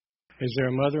Is there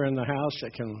a mother in the house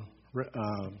that can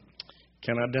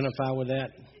identify with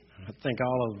that? I think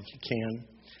all of you can.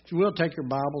 If you will, take your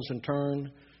Bibles and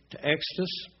turn to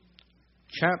Exodus.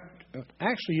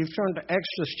 Actually, you've turned to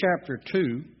Exodus chapter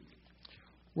 2.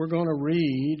 We're going to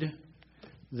read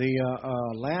the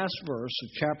last verse of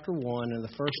chapter 1 and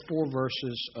the first 4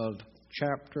 verses of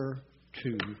chapter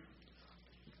 2.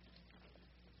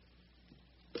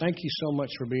 Thank you so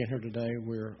much for being here today.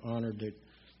 We're honored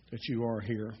that you are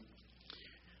here.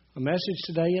 A message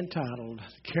today entitled,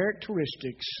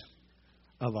 Characteristics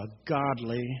of a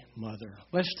Godly Mother.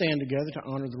 Let's stand together to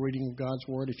honor the reading of God's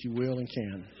Word, if you will and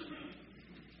can.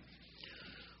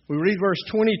 We read verse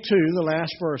 22, the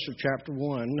last verse of chapter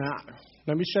 1. Now,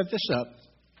 let me set this up.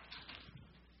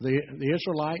 The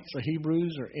Israelites, the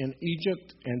Hebrews, are in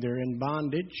Egypt and they're in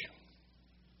bondage.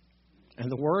 And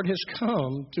the word has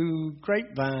come through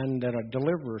grapevine that a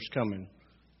deliverer is coming.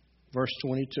 Verse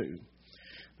 22.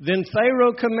 Then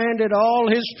Pharaoh commanded all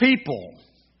his people,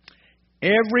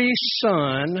 every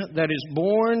son that is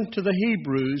born to the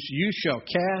Hebrews you shall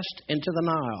cast into the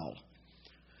Nile,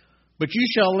 but you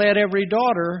shall let every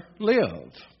daughter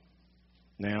live.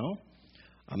 Now,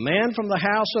 a man from the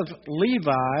house of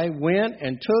Levi went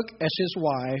and took as his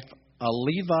wife a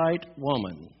Levite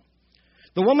woman.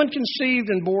 The woman conceived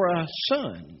and bore a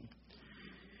son.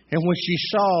 And when she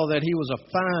saw that he was a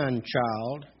fine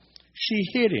child, she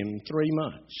hid him 3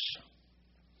 months.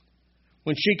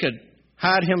 When she could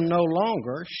hide him no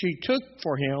longer, she took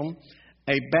for him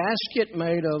a basket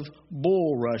made of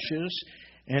bulrushes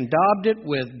and daubed it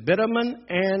with bitumen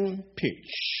and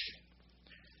pitch.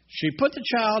 She put the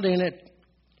child in it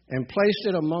and placed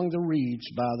it among the reeds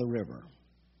by the river.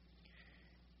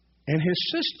 And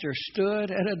his sister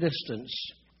stood at a distance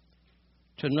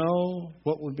to know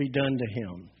what would be done to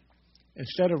him.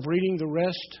 Instead of reading the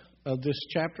rest of this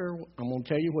chapter, I'm going to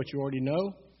tell you what you already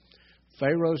know.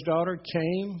 Pharaoh's daughter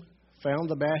came, found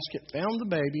the basket, found the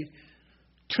baby,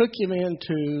 took him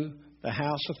into the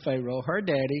house of Pharaoh, her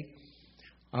daddy,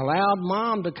 allowed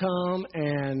mom to come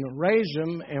and raise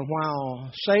him, and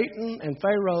while Satan and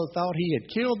Pharaoh thought he had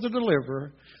killed the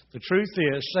deliverer, the truth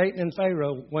is Satan and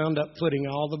Pharaoh wound up footing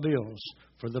all the bills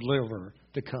for the deliverer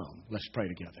to come. Let's pray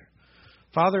together.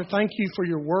 Father, thank you for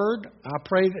your word. I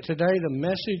pray that today the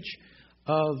message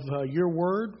of your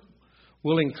word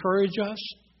will encourage us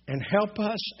and help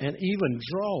us and even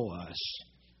draw us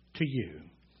to you.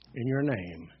 In your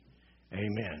name,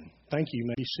 amen. Thank you. You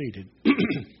may be seated.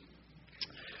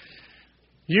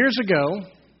 Years ago,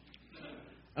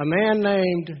 a man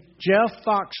named Jeff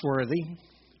Foxworthy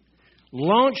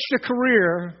launched a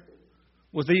career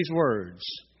with these words.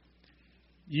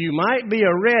 You might be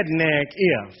a redneck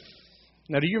if.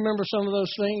 Now, do you remember some of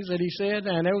those things that he said?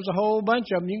 And there was a whole bunch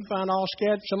of them. You can find all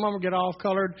sketched. Some of them get off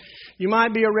colored. You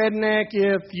might be a redneck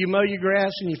if you mow your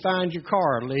grass and you find your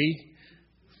car, Lee.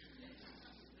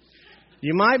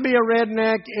 You might be a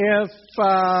redneck if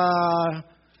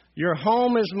your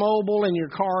home is mobile and your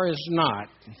car is not.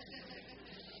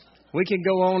 We could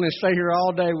go on and stay here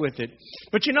all day with it.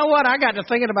 But you know what? I got to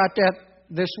thinking about that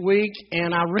this week,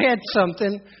 and I read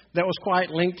something that was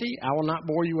quite lengthy. I will not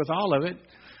bore you with all of it.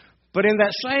 But in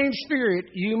that same spirit,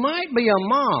 you might be a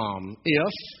mom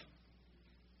if,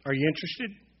 are you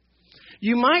interested?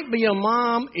 You might be a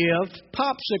mom if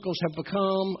popsicles have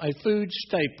become a food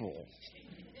staple.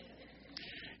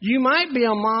 You might be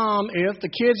a mom if the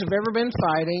kids have ever been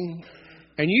fighting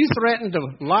and you threatened to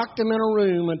lock them in a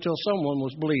room until someone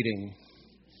was bleeding.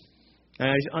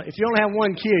 Now, if you only have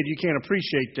one kid, you can't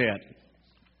appreciate that.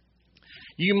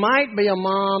 You might be a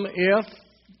mom if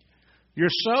you're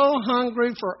so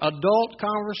hungry for adult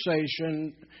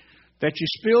conversation that you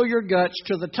spill your guts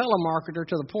to the telemarketer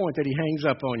to the point that he hangs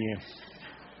up on you.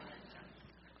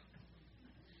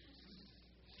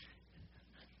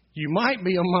 You might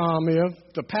be a mom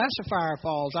if the pacifier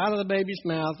falls out of the baby's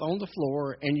mouth on the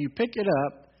floor and you pick it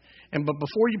up, but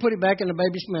before you put it back in the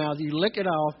baby's mouth, you lick it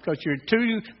off because you're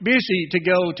too busy to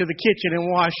go to the kitchen and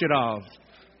wash it off.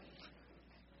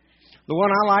 The one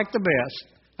I like the best,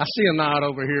 I see a nod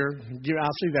over here. I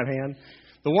see that hand.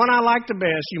 The one I like the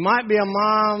best, you might be a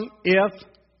mom if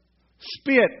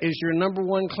spit is your number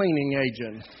one cleaning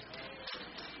agent.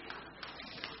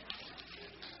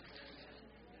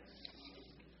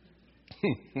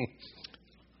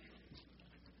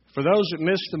 For those that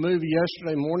missed the movie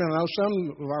yesterday morning, I know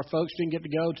some of our folks didn't get to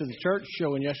go to the church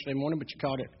showing yesterday morning, but you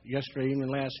caught it yesterday evening,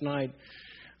 last night.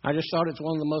 I just thought it's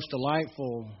one of the most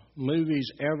delightful movies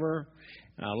ever.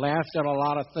 Laughed at a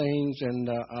lot of things, and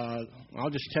I'll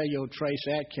just tell you, Trace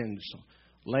Atkins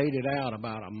laid it out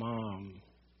about a mom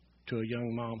to a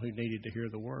young mom who needed to hear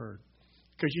the word.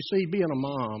 Because you see, being a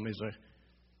mom is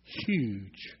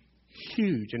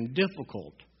huge and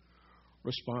difficult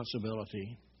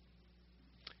responsibility.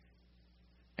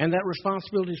 And that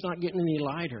responsibility is not getting any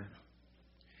lighter.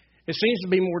 It seems to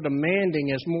be more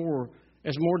demanding as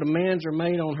more demands are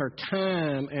made on her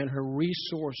time and her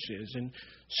resources. And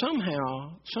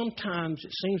sometimes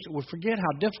it seems that we forget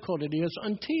how difficult it is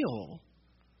until,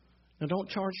 now don't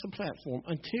charge the platform,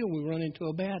 until we run into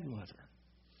a bad mother.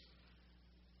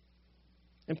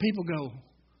 And people go,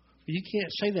 you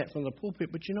can't say that from the pulpit,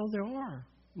 but you know there are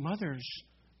mothers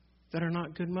that are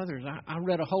not good mothers. I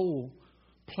read a whole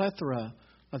plethora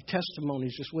of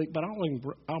testimonies this week, but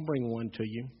I'll bring one to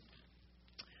you.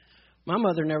 My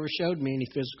mother never showed me any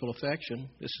physical affection.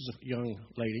 This is a young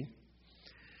lady.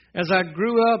 As I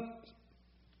grew up,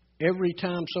 every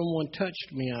time someone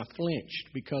touched me, I flinched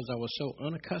because I was so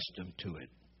unaccustomed to it.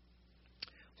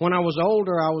 When I was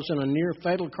older, I was in a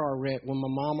near-fatal car wreck. When my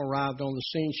mom arrived on the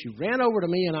scene, she ran over to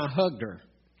me and I hugged her.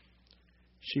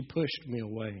 She pushed me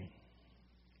away.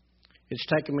 It's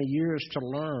taken me years to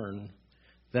learn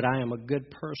that I am a good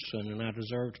person and I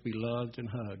deserve to be loved and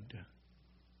hugged.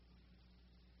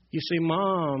 You see,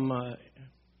 Mom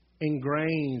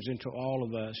ingrains into all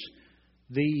of us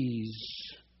these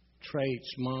traits.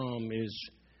 Mom is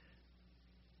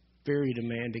very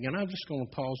demanding. And I'm just going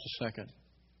to pause a second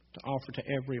to offer to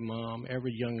every mom,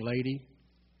 every young lady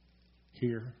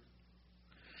here.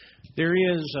 There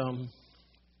is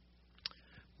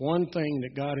one thing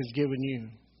that God has given you.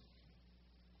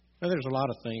 Now, there's a lot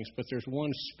of things, but there's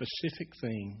one specific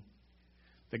thing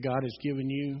that God has given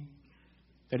you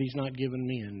that He's not given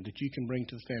men, that you can bring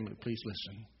to the family. Please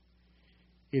listen.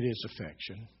 It is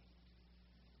affection.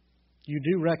 You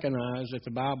do recognize that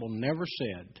the Bible never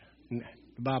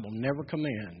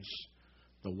commands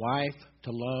the wife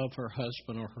to love her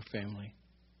husband or her family.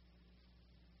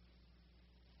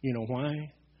 You know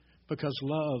why? Because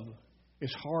love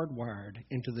is hardwired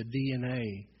into the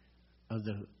DNA of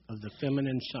the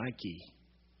feminine psyche.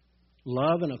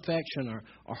 Love and affection are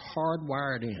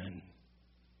hardwired in.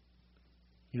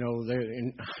 You know,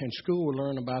 in school we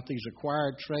learn about these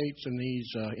acquired traits and these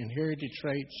inherited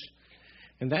traits.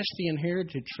 And that's the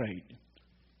inherited trait.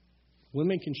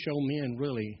 Women can show men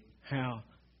really how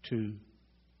to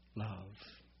love.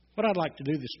 What I'd like to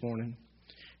do this morning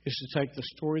is to take the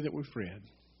story that we've read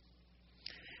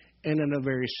and in a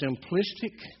very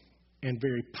simplistic and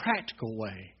very practical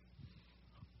way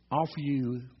offer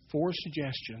you 4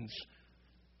 suggestions,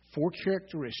 4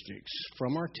 characteristics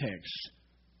from our text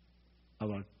of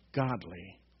a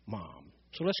godly mom.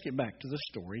 So let's get back to the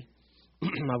story.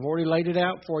 I've already laid it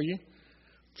out for you.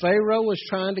 Pharaoh was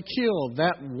trying to kill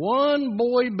that one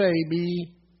boy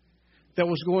baby that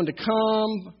was going to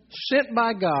come, sent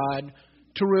by God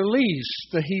to release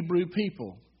the Hebrew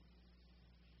people.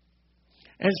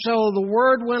 And so the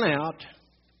word went out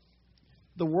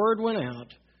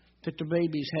that the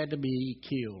babies had to be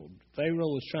killed. Pharaoh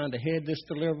was trying to head this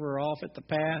deliverer off at the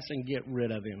pass and get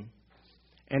rid of him.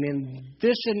 And in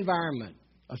this environment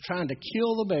of trying to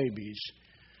kill the babies,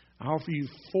 I offer you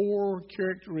 4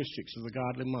 characteristics of the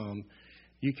godly mom.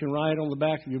 You can write on the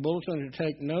back of your bulletin to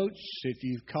take notes. If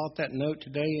you've caught that note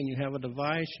today and you have a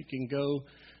device, you can go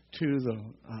to the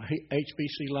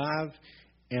HBC Live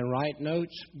and write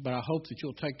notes. But I hope that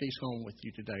you'll take these home with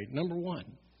you today. Number 1,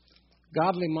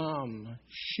 godly mom,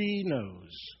 she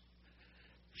knows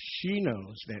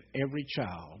that every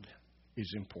child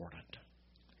is important.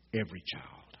 Every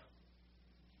child.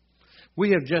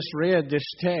 We have just read this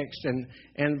text,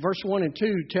 and verse 1 and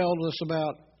 2 tells us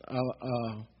about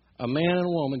a man and a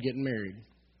woman getting married.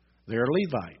 They're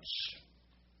Levites.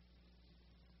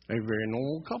 They're a very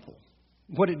normal couple.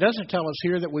 What it doesn't tell us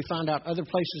here that we find out other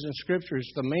places in Scripture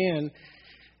is the man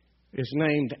is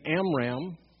named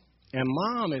Amram, and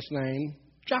mom is named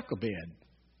Jochebed.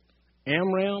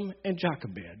 Amram and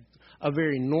Jochebed. A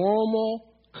very normal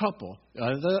couple.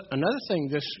 Another thing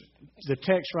the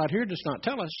text right here does not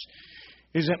tell us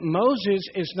is that Moses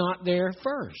is not there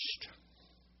first.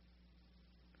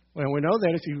 Well, we know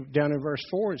that if you down in verse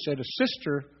 4 it said a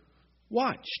sister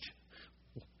watched.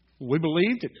 We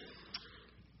believed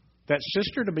that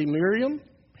sister to be Miriam.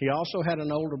 He also had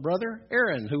an older brother,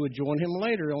 Aaron, who would join him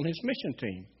later on his mission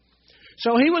team.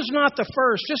 So he was not the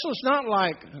first. This was not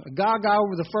like Gaga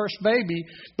over the first baby.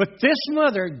 But this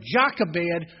mother,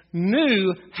 Jochebed,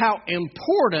 knew how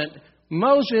important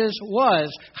Moses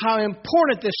was, how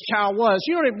important this child was.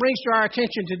 You know what it brings to our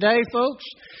attention today, folks?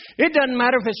 It doesn't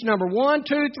matter if it's number 1,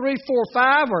 2, 3, 4,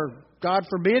 5, or, God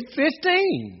forbid,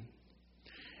 15.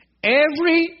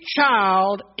 Every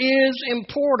child is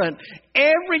important.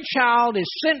 Every child is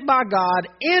sent by God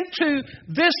into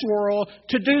this world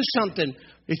to do something.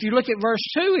 If you look at verse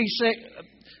 2, he said,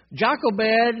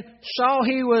 Jochebed saw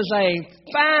he was a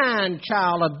fine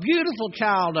child, a beautiful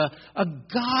child, a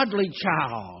godly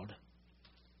child.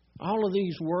 All of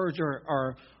these words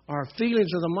are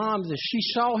feelings of the mom that she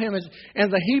saw him as, and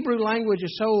the Hebrew language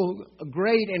is so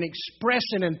great in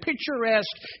expressing and picturesque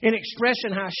in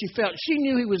expressing how she felt. She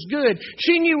knew he was good.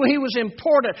 She knew he was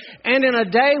important. And in a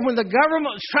day when the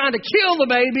government was trying to kill the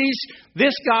babies,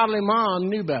 this godly mom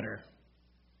knew better.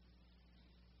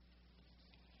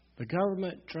 The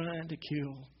government trying to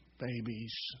kill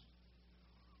babies.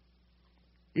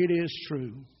 It is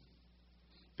true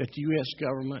that the U.S.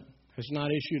 government has not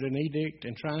issued an edict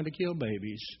in trying to kill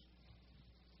babies.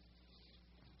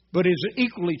 But it is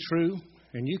equally true,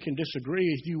 and you can disagree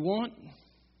if you want,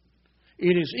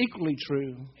 it is equally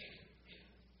true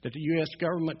that the U.S.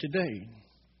 government today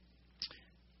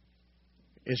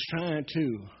is trying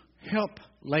to help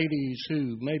ladies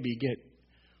who maybe get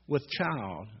with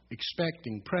child,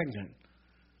 expecting, pregnant,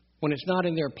 when it's not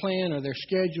in their plan or their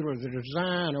schedule or their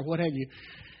design or what have you.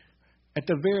 At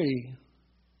the very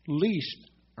least,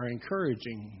 are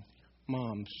encouraging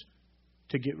moms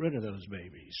to get rid of those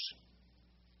babies.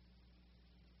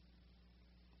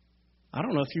 I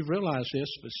don't know if you've realized this,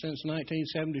 but since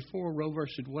 1974, Roe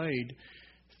v. Wade,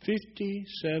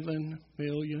 57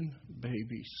 million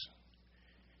babies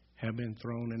have been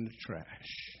thrown in the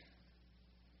trash.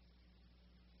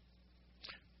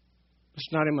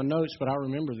 It's not in my notes, but I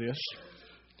remember this.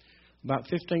 About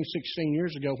 15, 16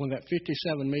 years ago, when that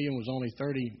 57 million was only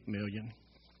 30 million,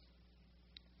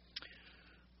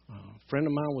 a friend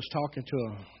of mine was talking to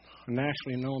a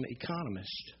nationally known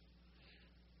economist.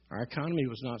 Our economy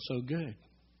was not so good.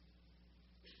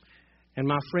 And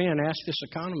my friend asked this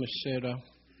economist, said,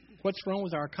 what's wrong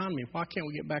with our economy? Why can't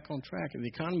we get back on track? And the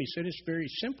economy said, it's very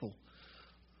simple.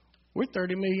 We're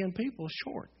 30 million people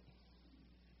short.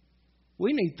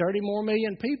 We need 30 more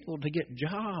million people to get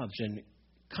jobs and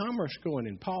commerce going.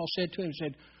 And Paul said to him,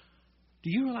 do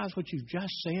you realize what you've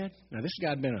just said? Now, this guy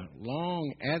had been a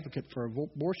long advocate for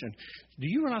abortion. Do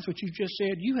you realize what you've just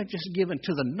said? You have just given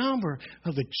to the number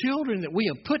of the children that we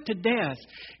have put to death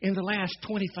in the last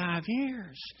 25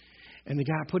 years. And the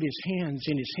guy put his hands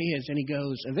in his head and he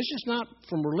goes, and this is not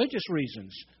from religious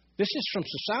reasons. This is from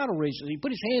societal reasons. He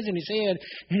put his hands in his head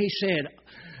and he said,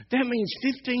 that means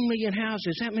 15 million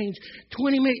houses. That means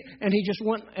 20 million. And he just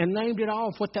went and named it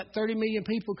off what that 30 million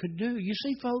people could do. You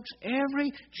see, folks,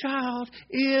 every child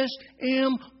is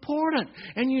important.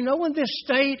 And you know, in this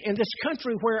state, in this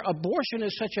country where abortion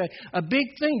is such a big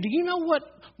thing, do you know what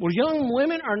young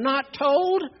women are not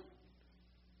told?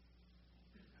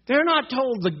 They're not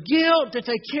told the guilt that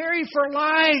they carry for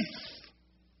life.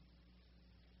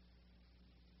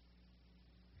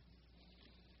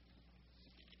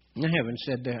 Having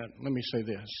said that, let me say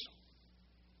this.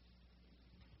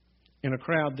 In a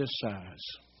crowd this size,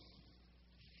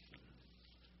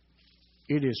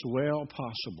 it is well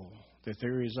possible that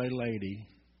there is a lady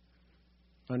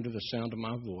under the sound of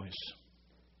my voice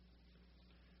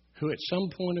who at some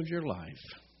point of your life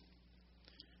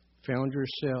found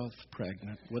yourself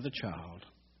pregnant with a child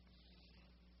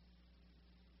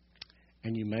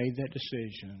and you made that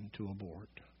decision to abort.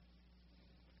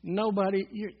 Nobody,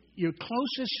 your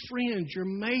closest friends, your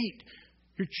mate,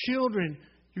 your children,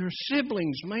 your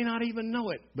siblings may not even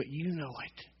know it, but you know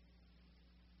it.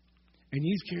 And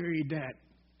you've carried that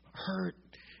hurt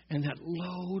and that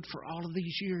load for all of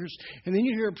these years. And then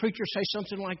you hear a preacher say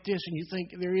something like this and you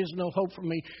think, there is no hope for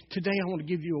me. Today I want to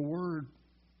give you a word.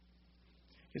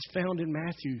 It's found in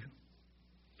Matthew.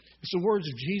 It's the words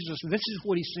of Jesus. And this is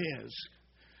what he says.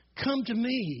 Come to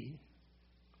me,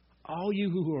 all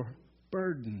you who are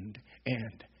burdened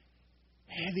and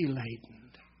heavy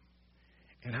laden,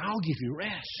 and I'll give you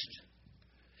rest.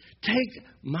 Take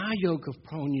my yoke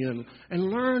upon you and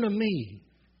learn of me,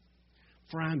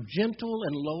 for I'm gentle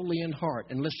and lowly in heart.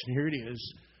 And listen, here it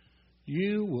is.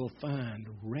 You will find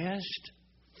rest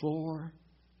for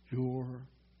your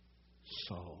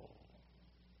soul.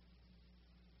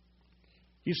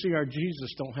 You see, our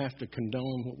Jesus don't have to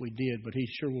condone what we did, but he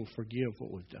sure will forgive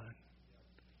what we've done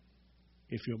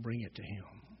if you'll bring it to him.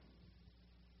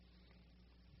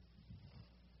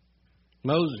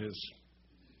 Moses.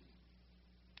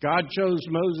 God chose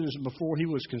Moses before he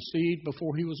was conceived,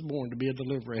 before he was born, to be a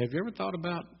deliverer. Have you ever thought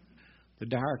about the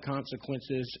dire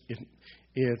consequences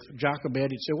if Jochebed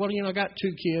had said, well, I got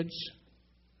 2 kids,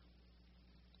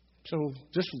 so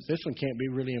this one can't be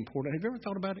really important. Have you ever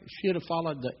thought about it? If she had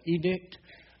followed the edict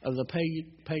of the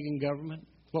pagan government,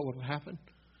 what would have happened?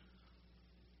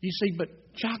 You see, but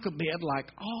Jochebed,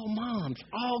 like all moms,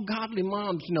 all godly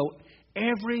moms, know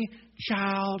every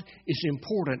child is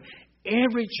important.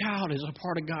 Every child is a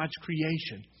part of God's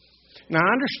creation. Now,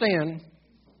 I understand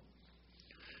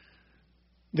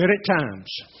that at times,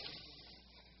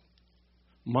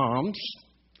 moms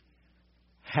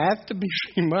have to be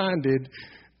reminded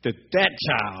that that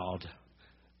child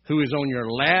who is on your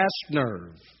last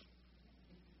nerve,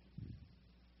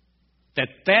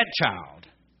 that child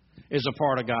is a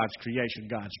part of God's creation,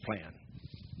 God's plan.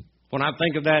 When I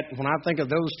think of that, when I think of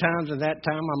those times and that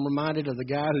time, I'm reminded of the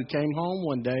guy who came home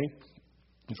one day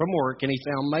from work and he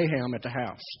found mayhem at the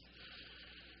house.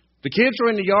 The kids were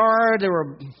in the yard. There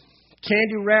were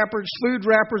candy wrappers, food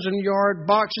wrappers in the yard,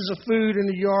 boxes of food in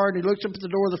the yard. He looks up at the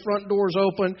door. The front door's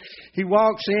open. He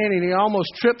walks in and he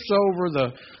almost trips over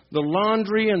the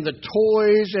laundry and the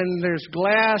toys, and there's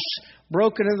glass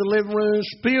broken in the living room,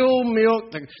 spilled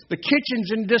milk. The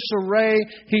kitchen's in disarray.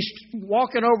 He's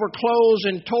walking over clothes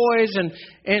and toys, and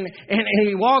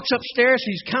he walks upstairs.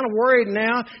 He's kind of worried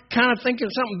now, kind of thinking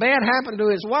something bad happened to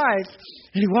his wife.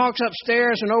 And he walks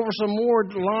upstairs and over some more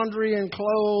laundry and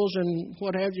clothes and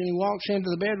what have you, and he walks into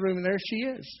the bedroom, and there she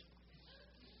is.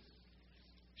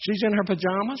 She's in her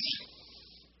pajamas,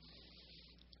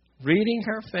 reading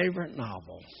her favorite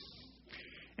novel.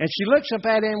 And she looks up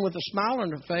at him with a smile on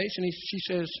her face, and she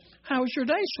says, "How was your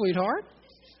day, sweetheart?"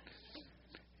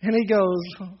 And he goes,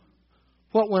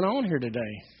 "What went on here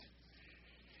today?"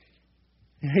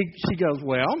 And she goes,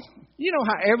 "Well, you know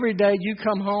how every day you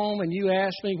come home and you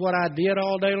ask me what I did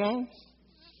all day long?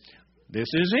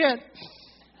 This is it."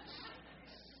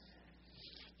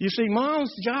 You see,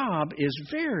 Mom's job is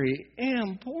very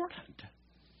important.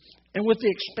 And with the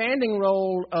expanding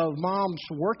role of moms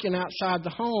working outside the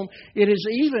home, it is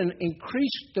even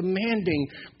increased demanding.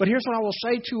 But here's what I will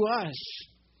say to us.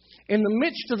 In the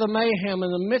midst of the mayhem,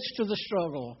 in the midst of the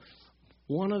struggle,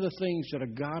 one of the things that a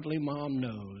godly mom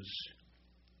knows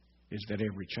is that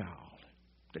every child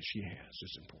that she has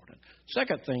is important.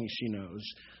 Second thing she knows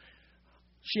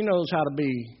how to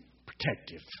be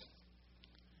protective.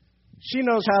 She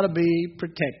knows how to be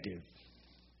protective.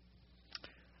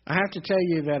 I have to tell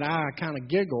you that I kind of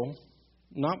giggle,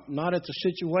 not at the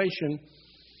situation,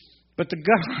 but the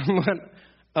government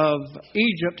of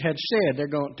Egypt had said they're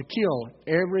going to kill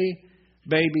every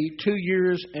baby 2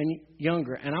 years and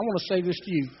younger. And I want to say this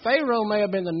to you. Pharaoh may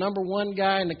have been the number one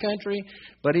guy in the country,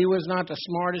 but he was not the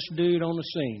smartest dude on the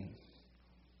scene.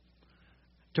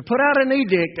 To put out an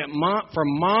edict for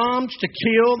moms to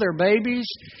kill their babies,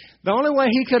 the only way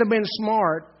he could have been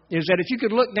smart is that if you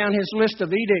could look down his list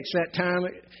of edicts that time,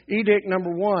 edict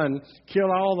number 1, kill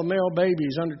all the male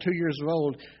babies under 2 years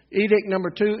old. Edict number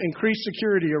 2, increase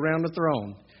security around the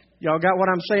throne. Y'all got what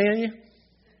I'm saying?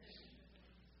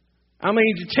 I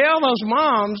mean, to tell those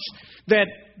moms that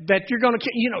you're going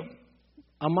to,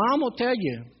 a mom will tell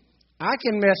you, I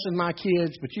can mess with my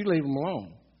kids, but you leave them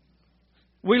alone.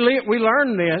 We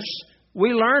learn this.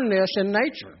 We learn this in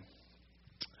nature.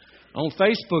 On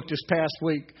Facebook this past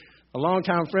week, a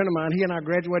longtime friend of mine, he and I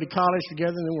graduated college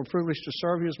together, and then were privileged to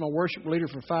serve. He was my worship leader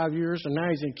for 5 years, and now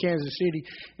he's in Kansas City.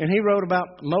 And he wrote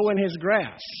about mowing his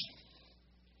grass.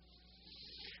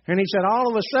 And he said, all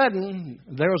of a sudden,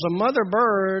 there was a mother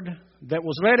bird that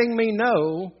was letting me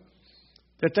know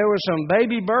that there were some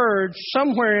baby birds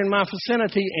somewhere in my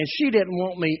vicinity, and she didn't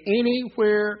want me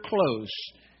anywhere close.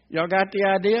 Y'all got the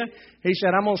idea? He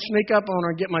said, I'm going to sneak up on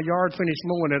her and get my yard finished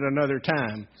mowing at another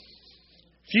time.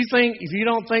 If you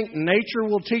don't think nature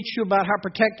will teach you about how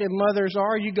protective mothers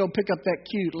are, you go pick up that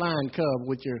cute lion cub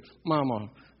with your mama,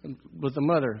 with the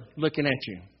mother looking at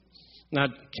you. Now,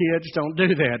 kids, don't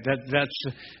do that. That's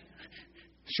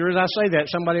sure as I say that,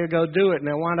 somebody will go do it, and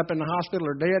they'll wind up in the hospital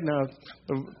or dead. Now,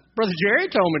 Brother Jerry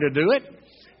told me to do it.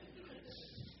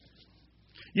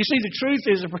 You see, the truth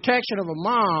is the protection of a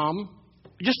mom,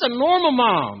 just a normal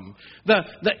mom,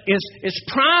 it's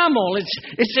primal,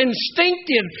 it's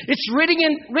instinctive, it's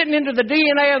written into the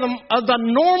DNA of the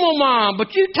normal mom.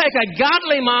 But you take a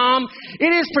godly mom,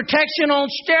 it is protection on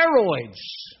steroids.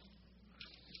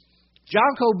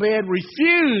 Jochebed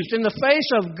refused in the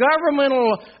face of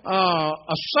governmental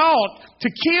assault to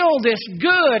kill this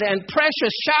good and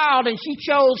precious child, and she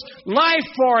chose life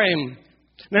for him.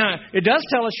 Now, it does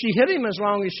tell us she hid him as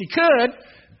long as she could.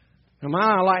 In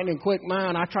my lightning quick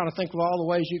mind, I try to think of all the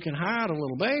ways you can hide a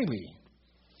little baby.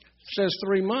 It says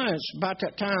 3 months. About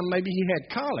that time, maybe he had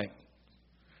colic.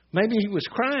 Maybe he was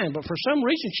crying, but for some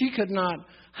reason she could not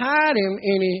hide him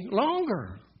any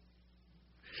longer.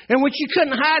 And when she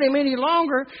couldn't hide him any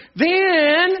longer,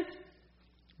 then,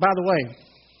 by the way,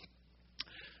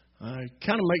 it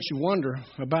kind of makes you wonder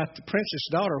about the princess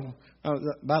daughter,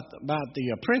 about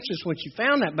the princess when she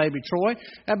found that baby, Troy.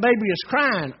 That baby is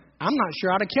crying. I'm not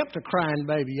sure I'd have kept a crying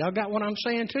baby. Y'all got what I'm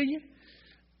saying to you?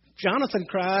 Jonathan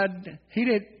cried. He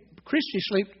Christy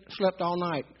slept all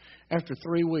night after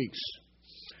 3 weeks.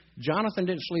 Jonathan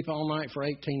didn't sleep all night for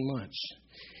 18 months.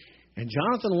 And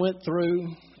Jonathan went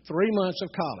through 3 months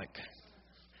of colic.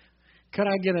 Could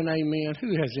I get an amen?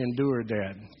 Who has endured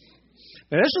that?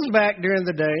 Now, this was back during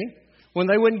the day when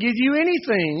they wouldn't give you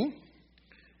anything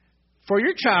for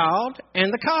your child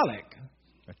and the colic.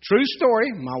 A true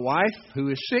story. My wife, who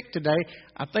is sick today,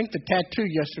 I think the tattoo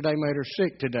yesterday made her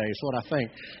sick today, is what I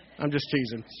think. I'm just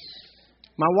teasing.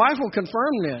 My wife will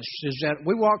confirm this, is that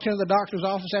we walked into the doctor's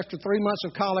office after 3 months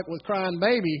of colic with crying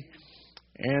baby,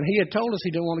 and he had told us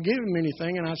he didn't want to give him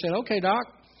anything. And I said, okay, Doc,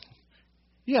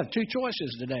 you have 2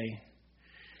 choices today.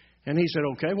 And he said,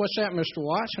 okay, what's that, Mr.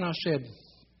 Watts? And I said,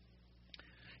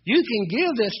 you can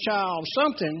give this child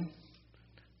something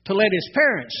to let his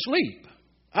parents sleep.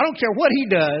 I don't care what he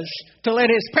does to let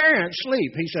his parents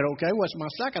sleep. He said, okay, what's my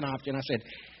second option? I said,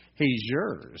 he's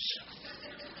yours.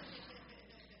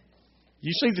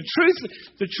 You see, the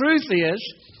truth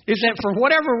is that for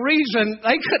whatever reason,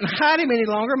 they couldn't hide him any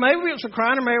longer. Maybe it was a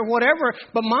crying or maybe whatever,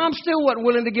 but Mom still wasn't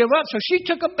willing to give up. So she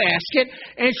took a basket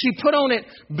and she put on it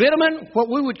bitumen, what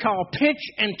we would call pitch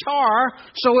and tar,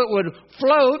 so it would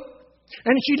float.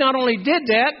 And she not only did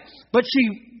that, but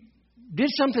she did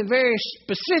something very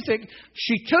specific.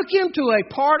 She took him to a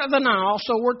part of the Nile,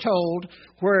 so we're told,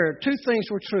 where 2 things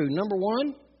were true. Number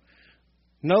 1,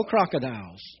 no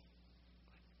crocodiles.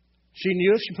 She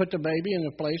knew if she put the baby in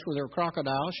a place where there were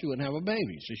crocodiles, she wouldn't have a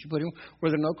baby. So she put him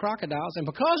where there were no crocodiles. And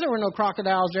because there were no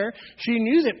crocodiles there, she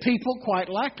knew that people, quite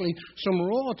likely, some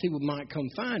royalty might come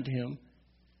find him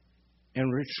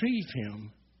and retrieve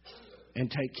him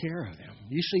and take care of him.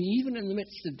 You see, even in the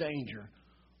midst of danger,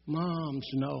 moms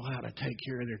know how to take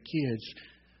care of their kids.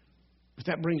 But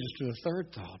that brings us to the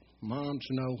third thought.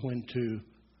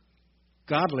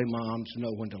 Godly moms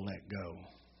know when to let go.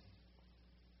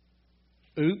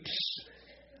 Oops.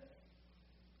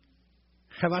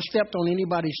 Have I stepped on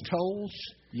anybody's toes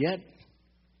yet?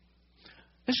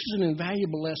 This is an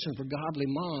invaluable lesson for godly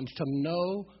moms to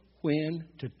know when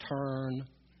to turn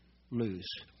loose.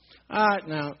 All right,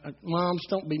 now, moms,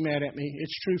 don't be mad at me.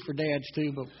 It's true for dads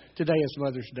too, but today is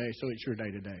Mother's Day, so it's your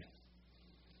day today.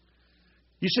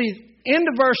 You see, end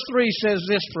of verse 3 says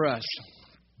this for us.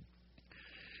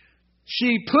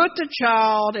 She put the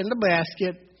child in the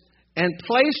basket and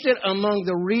placed it among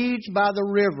the reeds by the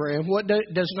river. And what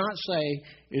does not say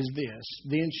is this.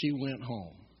 Then she went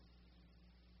home.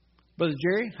 Brother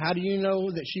Jerry, how do you know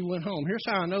that she went home? Here's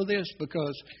how I know this.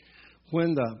 Because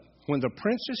when the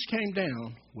princess came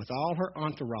down with all her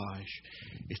entourage,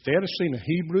 if they had seen a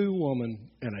Hebrew woman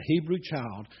and a Hebrew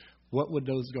child, what would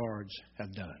those guards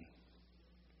have done?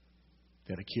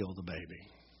 They'd have killed the baby.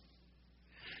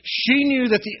 She knew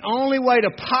that the only way to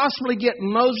possibly get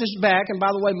Moses back, and by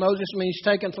the way, Moses means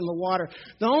taken from the water,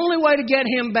 the only way to get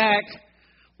him back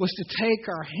was to take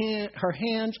her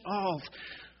hands off.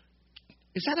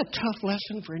 Is that a tough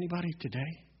lesson for anybody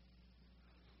today?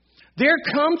 There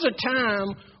comes a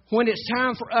time when it's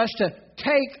time for us to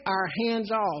take our hands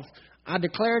off. I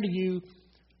declare to you,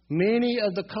 many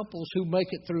of the couples who make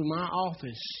it through my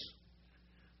office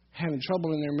having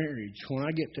trouble in their marriage, when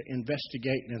I get to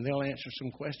investigate and they'll answer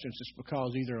some questions, it's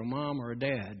because either a mom or a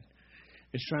dad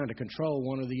is trying to control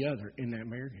one or the other in that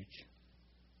marriage.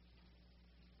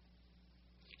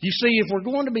 You see, if we're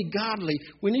going to be godly,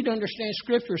 we need to understand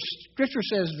Scripture. Scripture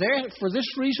says, for this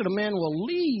reason a man will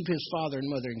leave his father and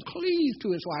mother and cleave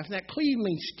to his wife. And that cleave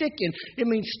means sticking. It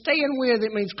means staying with.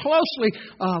 It means closely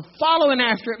following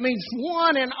after. It means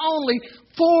one and only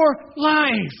for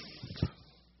life.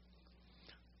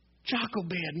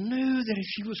 Jochebed knew that if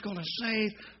she was going to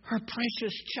save her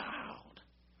precious child,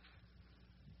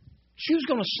 she was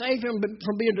going to save him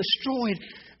from being destroyed,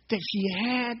 that she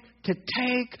had to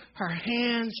take her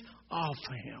hands off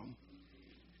of him.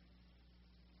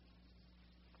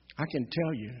 I can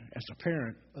tell you, as a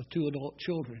parent of 2 adult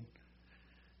children,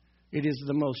 it is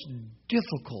the most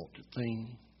difficult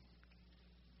thing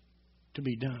to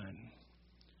be done,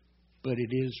 but it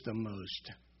is the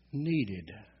most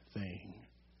needed thing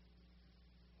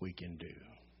we can do.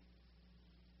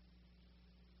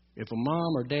 If a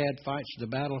mom or dad fights the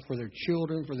battle for their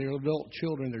children, for their adult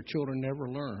children, their children never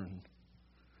learn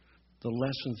the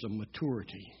lessons of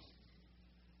maturity.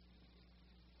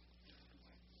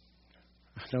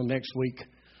 I know next week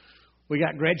we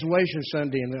got graduation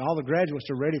Sunday, and all the graduates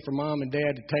are ready for mom and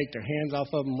dad to take their hands off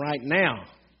of them right now.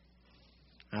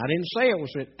 I didn't say it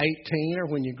was at 18 or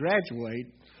when you graduate,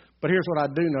 but here's what I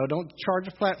do know. Don't charge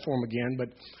a platform again, but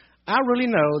I really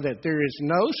know that there is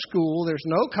no school, there's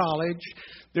no college,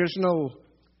 there's no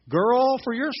girl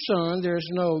for your son. There's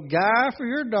no guy for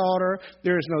your daughter.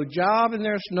 There's no job and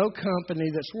there's no company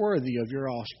that's worthy of your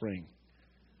offspring.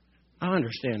 I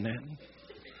understand that.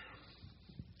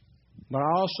 But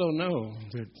I also know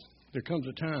that there comes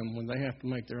a time when they have to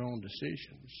make their own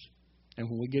decisions. And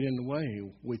when we get in the way,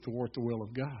 we thwart the will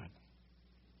of God.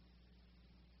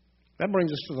 That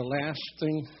brings us to the last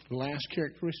thing, the last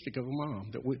characteristic of a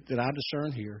mom that I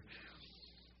discern here.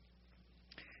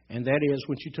 And that is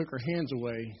when she took her hands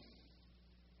away,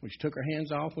 when she took her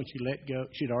hands off, when she let go,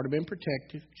 she'd already been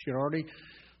protected. She had already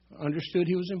understood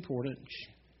he was important.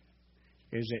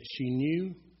 Is that she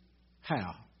knew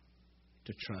how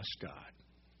to trust God.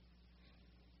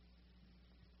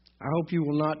 I hope you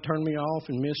will not turn me off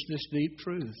and miss this deep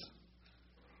truth.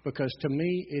 Because to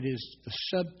me, it is the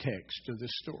subtext of this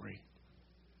story.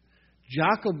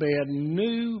 Jochebed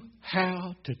knew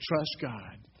how to trust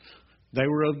God. They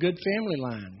were of good family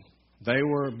line. They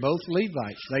were both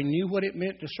Levites. They knew what it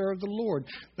meant to serve the Lord.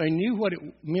 They knew what it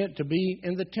meant to be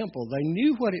in the temple. They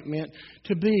knew what it meant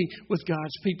to be with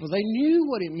God's people. They knew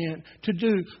what it meant to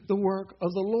do the work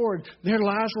of the Lord. Their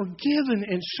lives were given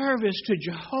in service to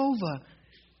Jehovah.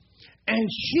 And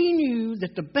she knew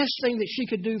that the best thing that she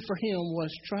could do for Him was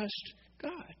trust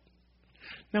God.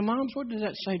 Now, moms, what does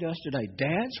that say to us today?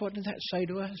 Dads, what does that say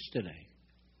to us today?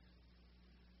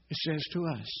 It says to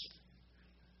us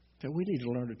that we need to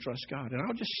learn to trust God. And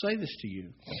I'll just say this to you.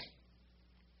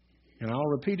 And I'll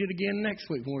repeat it again next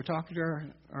week when we're talking to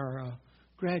our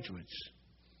graduates.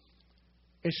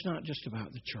 It's not just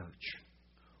about the church.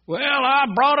 Well, I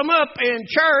brought them up in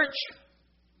church.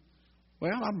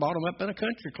 Well, I brought them up in a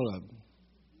country club.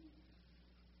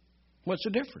 What's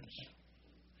the difference?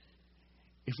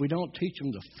 If we don't teach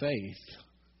them the faith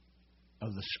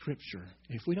of the Scripture,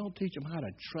 if we don't teach them how to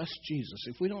trust Jesus,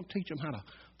 if we don't teach them how to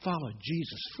follow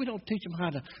Jesus, if we don't teach them how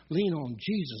to lean on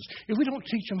Jesus, if we don't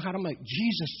teach them how to make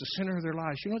Jesus the center of their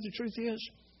lives, you know what the truth is?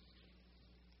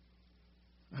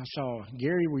 I saw,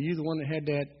 Gary, were you the one that had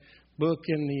that book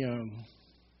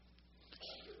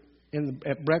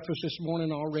at breakfast this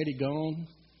morning, Already Gone?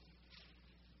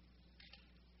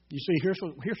 You see, here's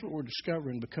what we're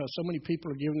discovering, because so many people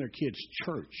are giving their kids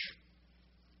church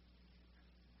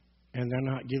and they're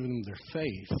not giving them their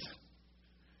faith.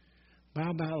 By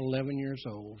about 11 years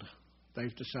old,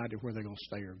 they've decided where they're going to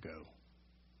stay or go.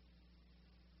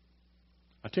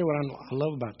 I tell you what I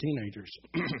love about teenagers.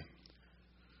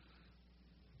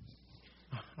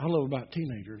 I love about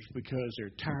teenagers because they're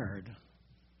tired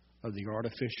of the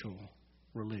artificial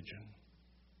religion.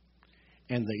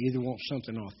 And they either want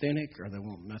something authentic or they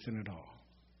want nothing at all.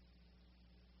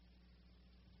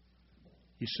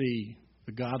 You see,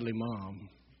 the godly mom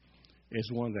is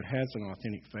one that has an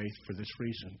authentic faith for this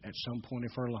reason. At some point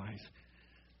of her life,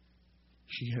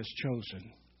 she has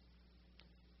chosen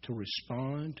to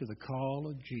respond to the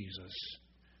call of Jesus,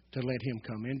 to let Him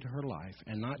come into her life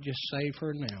and not just save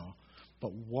her now,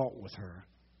 but walk with her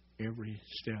every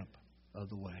step of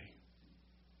the way.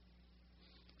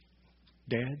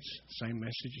 Dads, same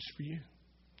message is for you.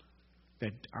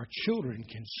 That our children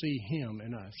can see Him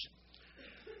in us.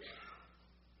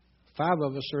 5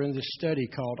 of us are in this study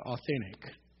called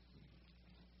Authentic.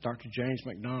 Dr. James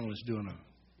McDonald is doing an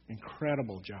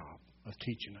incredible job of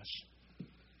teaching us.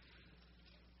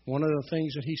 One of the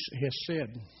things that he has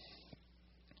said,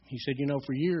 he said, you know,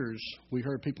 for years we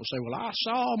heard people say, well, I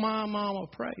saw my mama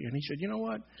pray. And he said, you know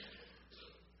what?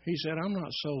 He said, I'm not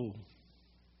so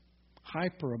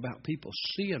hyper about people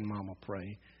seeing mama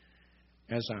pray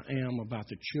as I am about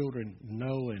the children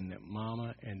knowing that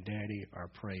mama and daddy are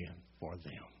praying for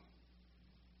them.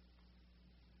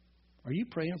 Are you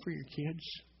praying for your kids?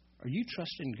 Are you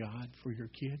trusting God for your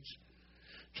kids?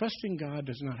 Trusting God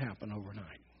does not happen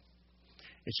overnight.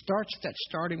 It starts at that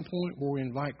starting point where we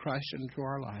invite Christ into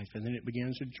our life, and then it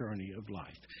begins a journey of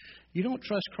life. You don't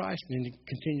trust Christ and then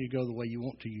continue to go the way you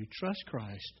want to. You trust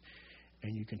Christ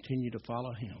and you continue to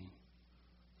follow Him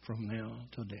from now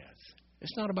till death.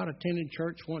 It's not about attending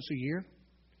church once a year.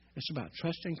 It's about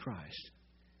trusting Christ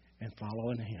and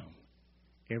following Him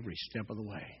every step of the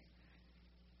way.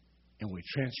 And we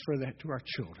transfer that to our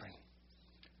children.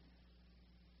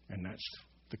 And that's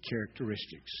the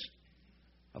characteristics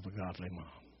of a godly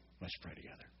mom. Let's pray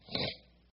together.